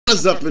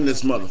What's up in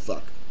this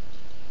motherfucker?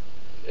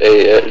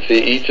 Hey,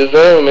 see, each his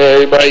own, man.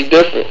 Everybody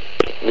different.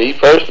 Me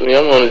personally,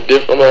 I'm on a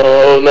different, I'm on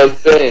a whole nother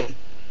thing.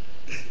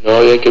 You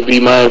know, it could be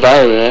my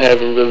environment. I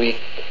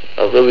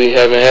really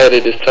haven't had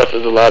it as tough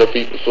as a lot of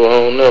people, so I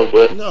don't know.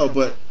 But No,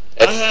 but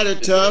I that's had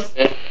it just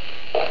me, tough.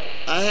 man.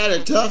 I had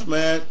it tough,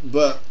 man.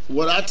 But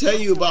what I tell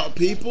you about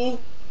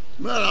people,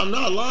 man, I'm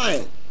not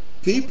lying.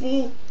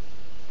 People,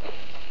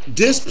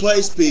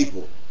 displaced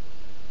people.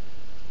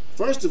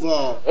 First of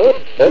all, Oh,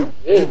 you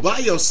yeah. by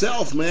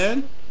yourself,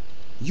 man.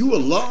 You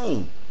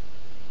alone.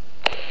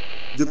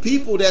 The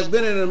people that's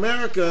been in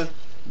America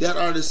that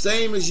are the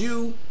same as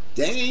you,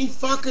 they ain't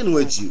fucking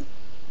with you.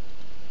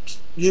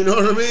 You know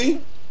what I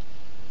mean?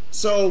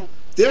 So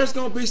there's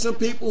gonna be some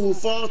people who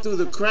fall through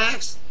the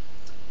cracks,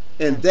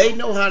 and they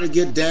know how to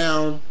get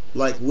down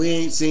like we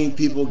ain't seen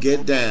people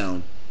get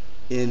down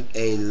in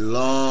a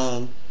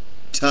long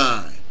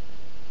time.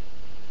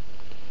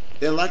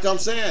 And like I'm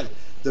saying,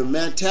 the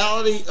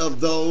mentality of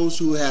those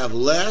who have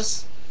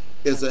less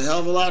is a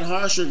hell of a lot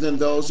harsher than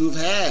those who've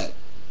had.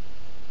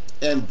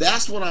 And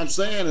that's what I'm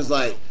saying is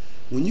like,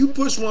 when you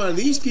push one of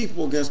these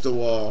people against the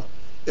wall,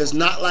 it's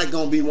not like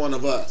gonna be one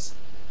of us.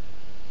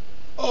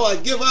 Oh, I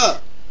give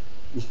up.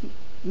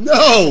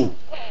 No,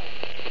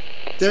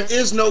 there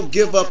is no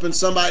give up in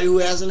somebody who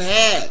hasn't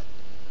had.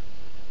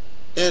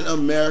 And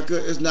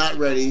America is not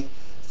ready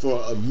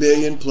for a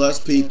million plus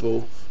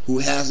people who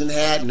hasn't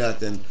had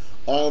nothing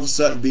all of a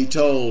sudden be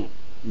told,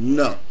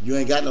 no, you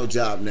ain't got no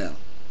job now.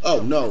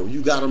 Oh no,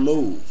 you gotta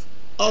move.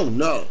 Oh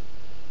no,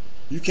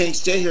 you can't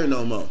stay here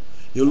no more.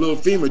 Your little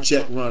FEMA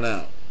check run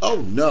out.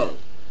 Oh no.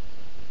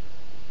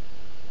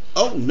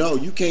 Oh no,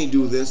 you can't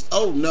do this.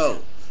 Oh no.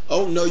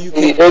 Oh no, you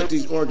can't put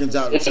these organs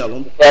out and sell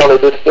them. Follow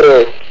the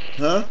story.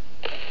 Huh?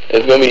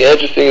 It's gonna be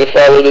interesting to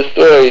follow the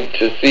story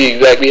to see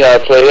exactly how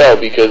it play out,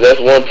 because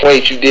that's one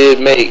point you did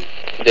make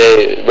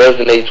that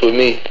resonates with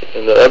me,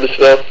 and the other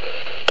stuff.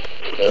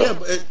 You know, Yeah,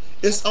 but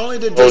it's only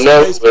the oh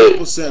no, displaced but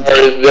people as syndrome. far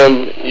as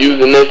them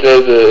using this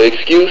as an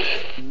excuse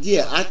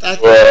Yeah,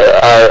 for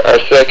our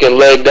second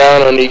leg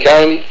down on the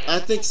economy. I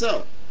think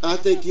so. I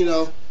think,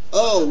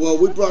 oh, well,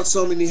 we brought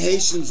so many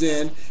Haitians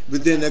in,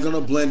 but then they're going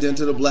to blend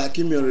into the black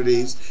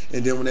communities.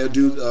 And then when they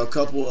do a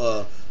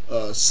couple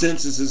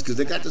censuses, because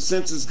they got the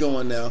census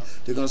going now,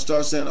 they're going to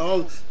start saying,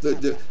 oh,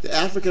 the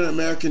African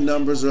American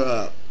numbers are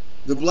up.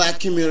 The black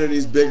community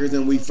is bigger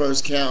than we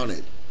first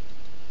counted.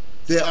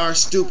 They are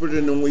stupider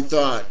than we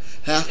thought.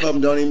 Half of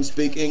them don't even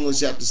speak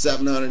English after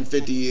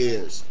 750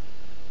 years.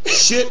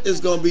 Shit is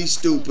going to be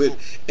stupid,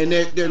 and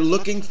they're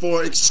looking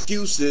for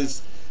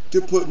excuses to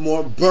put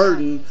more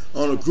burden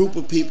on a group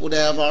of people that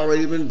have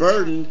already been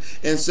burdened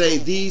and say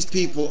these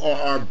people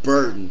are our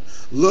burden.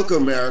 Look,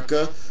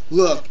 America,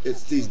 look,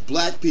 it's these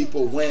black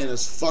people weighing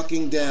us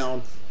fucking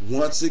down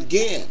once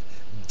again.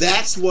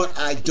 That's what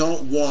I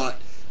don't want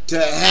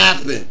to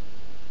happen.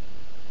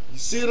 You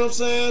see what I'm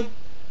saying?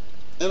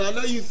 And I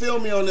know you feel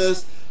me on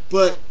this,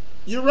 but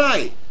you're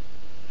right.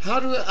 How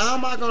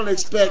am I going to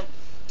expect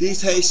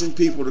these Haitian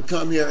people to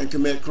come here and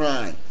commit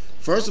crime?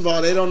 First of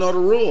all, they don't know the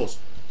rules.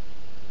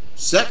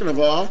 Second of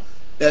all,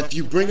 if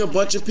you bring a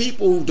bunch of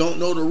people who don't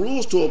know the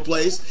rules to a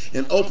place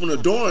and open a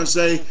door and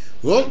say,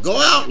 well, go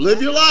out,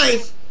 live your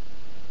life,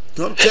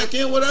 come check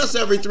in with us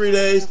every 3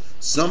 days,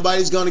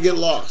 somebody's going to get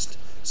lost.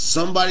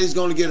 Somebody's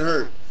going to get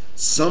hurt.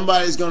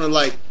 Somebody's going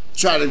to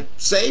try to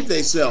save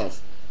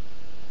themselves.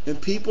 And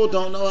people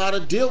don't know how to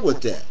deal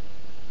with that.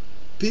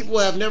 People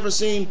have never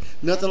seen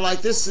nothing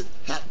like this.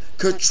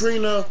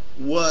 Katrina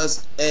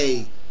was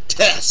a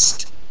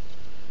test.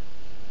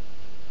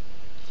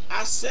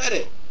 I said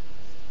it.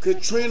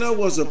 Katrina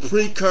was a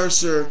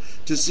precursor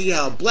to see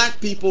how black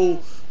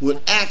people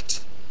would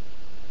act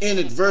in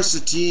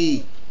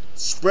adversity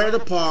spread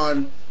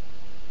upon.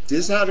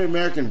 This is how the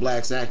American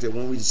blacks acted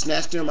when we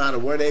snatched them out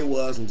of where they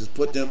was and just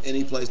put them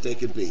any place they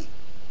could be.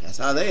 That's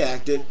how they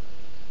acted.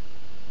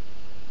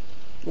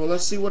 Well,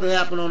 let's see what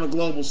happened on a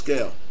global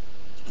scale.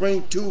 Let's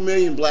bring 2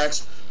 million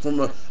blacks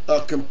from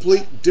a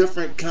complete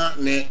different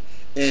continent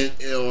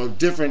or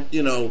different,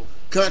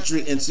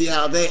 country and see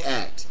how they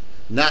act.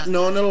 Not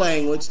knowing the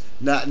language,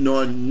 not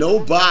knowing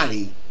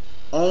nobody,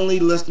 only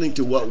listening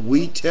to what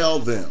we tell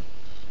them.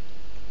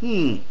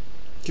 Can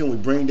we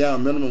bring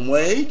down minimum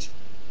wage?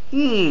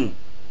 Can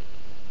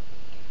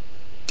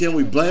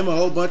we blame a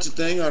whole bunch of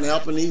things on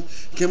helping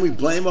these? Can we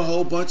blame a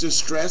whole bunch of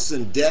stress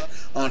and debt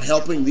on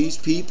helping these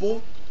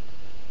people?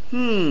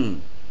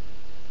 And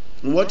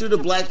what do the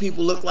black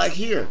people look like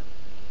here?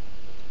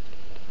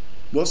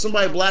 Well,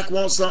 somebody black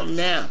wants something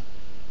now.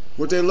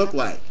 What they look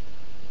like?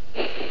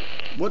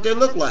 What they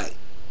look like?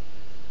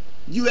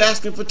 You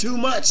asking for too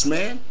much,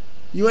 man.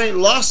 You ain't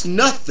lost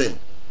nothing.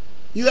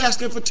 You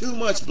asking for too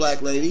much,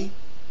 black lady.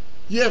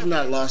 You have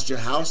not lost your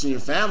house and your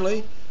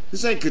family.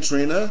 This ain't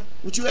Katrina.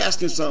 What you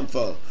asking something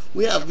for?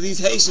 We have these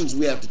Haitians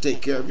we have to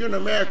take care of. You're an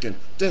American.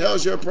 What the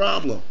hell's your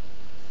problem?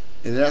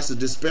 And that's the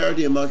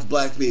disparity amongst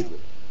black people.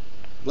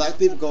 Black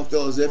people gonna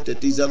feel as if that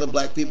these other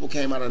black people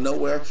came out of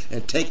nowhere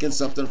and taken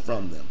something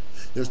from them.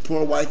 There's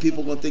poor white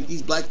people going to think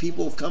these black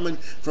people are coming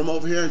from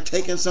over here and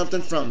taking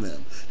something from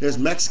them. There's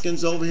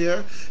Mexicans over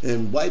here,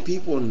 and white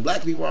people and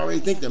black people already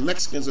think the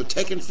Mexicans are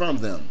taking from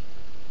them.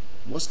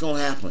 What's going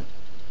to happen?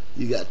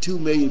 You got 2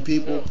 million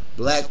people,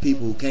 black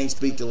people, who can't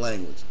speak the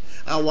language.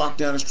 I walk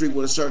down the street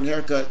with a certain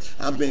haircut,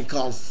 I'm being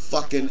called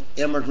fucking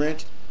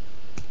immigrant,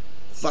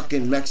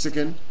 fucking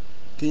Mexican.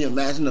 Can you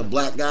imagine a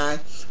black guy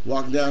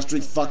walking down the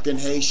street, fucking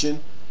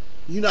Haitian?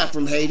 You're not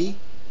from Haiti.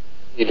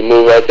 You need to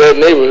move out that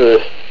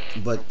neighborhood.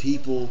 But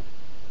people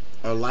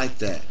are like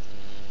that.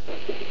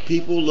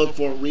 People look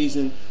for a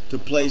reason to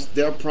place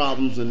their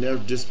problems and their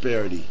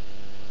disparity.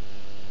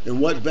 And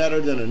what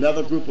better than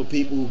another group of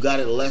people who got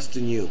it less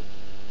than you?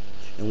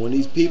 And when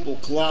these people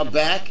claw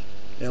back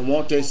and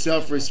want their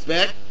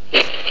self-respect,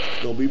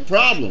 it's going to be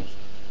problems.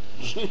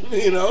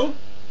 You know?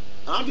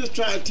 I'm just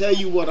trying to tell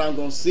you what I'm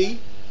going to see.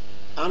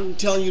 I'm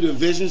telling you the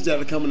visions that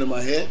are coming in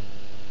my head.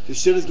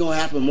 This shit is going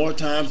to happen more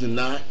times than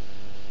not.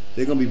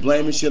 They're going to be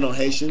blaming shit on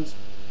Haitians.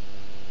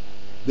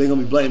 They're going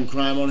to be blaming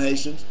crime on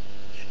Haitians.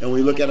 And when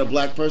you look at a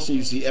black person,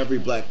 you see every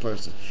black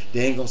person.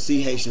 They ain't going to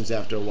see Haitians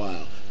after a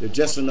while. They're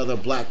just another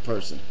black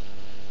person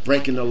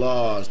breaking the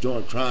laws,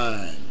 doing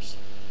crimes.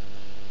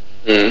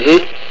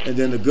 Mm-hmm. And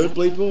then the good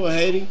people of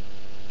Haiti,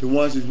 the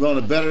ones who want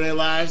to better their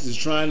lives, is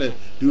trying to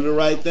do the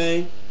right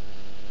thing,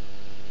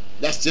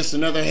 that's just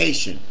another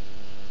Haitian.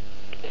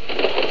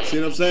 See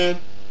what I'm saying?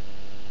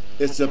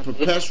 It's a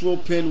perpetual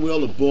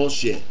pinwheel of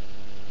bullshit.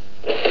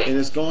 And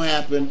it's going to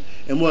happen.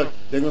 And what?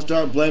 They're going to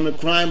start blaming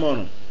crime on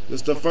them.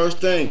 That's the first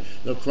thing.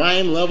 The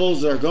crime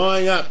levels are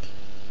going up.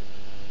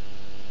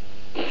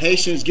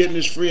 Haitians getting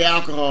this free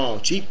alcohol,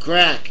 cheap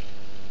crack.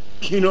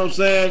 You know what I'm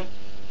saying?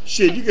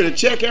 Shit, you get a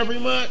check every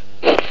month?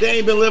 They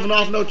ain't been living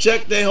off no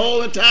check their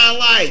whole entire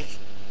life.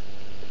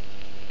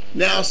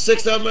 Now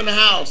 6 of them in the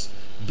house,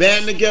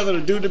 band together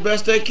to do the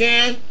best they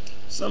can.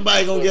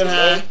 Somebody gonna get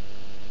high.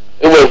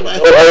 It was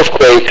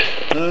earthquakes.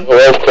 Huh?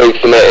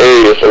 Earthquakes in that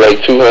area for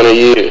like 200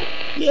 years.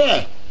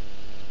 Yeah.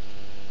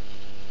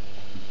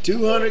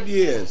 200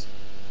 years.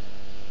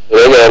 So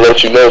they gotta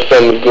let you know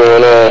something's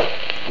going on.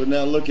 But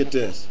now look at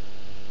this.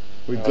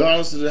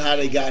 Regardless of how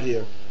they got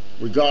here,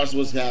 regardless of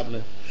what's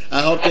happening,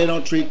 I hope they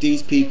don't treat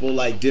these people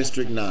like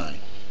District 9. You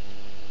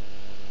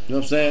know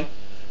what I'm saying?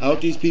 I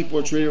hope these people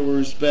are treated with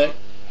respect.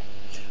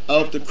 I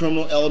hope the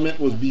criminal element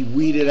will be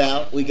weeded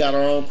out. We got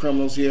our own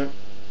criminals here.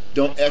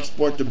 Don't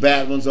export the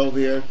bad ones over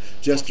here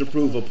just to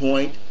prove a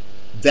point.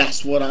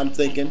 That's what I'm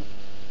thinking.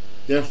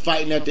 They're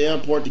fighting at the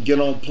airport to get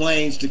on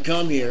planes to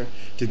come here,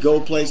 to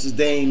go places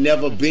they ain't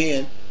never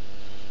been.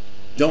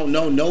 Don't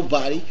know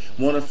nobody.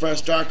 Want a fresh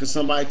start because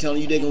somebody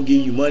telling you they're going to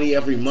give you money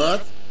every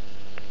month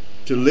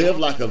to live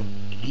like a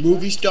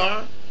movie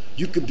star.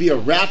 You could be a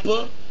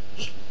rapper.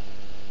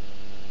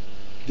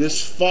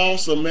 This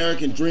false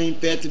American dream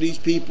fed to these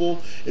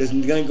people is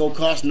going to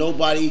cost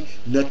nobody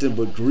nothing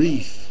but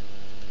grief.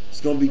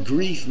 It's going to be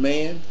grief,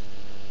 man.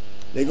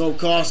 They're going to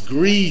cost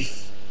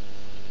grief.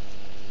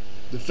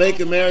 The fake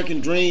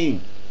American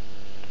dream.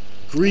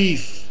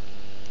 Grief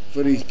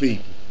for these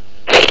people.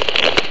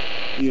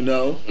 You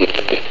know?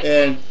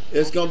 And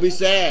it's going to be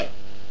sad.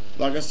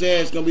 Like I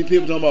said, it's going to be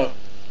people talking about,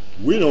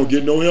 we don't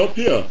get no help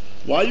here.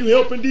 Why are you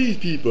helping these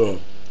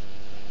people?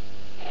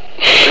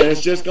 And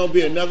it's just going to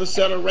be another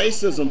set of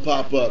racism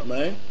pop up,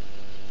 man.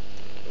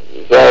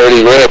 It's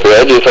already rampant.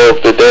 I just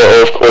hope that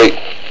earthquake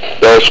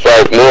don't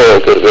strike more,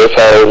 because that's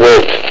how it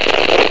works.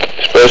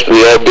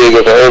 Especially that big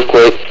of an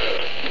earthquake.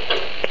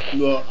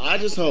 Well, I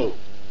just hope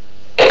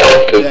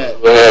that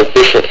we'll have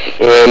different,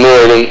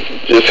 more than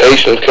just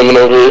Haitians coming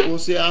over here. Well,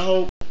 see, I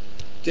hope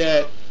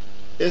that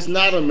it's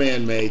not a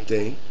man-made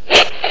thing.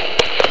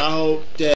 I hope that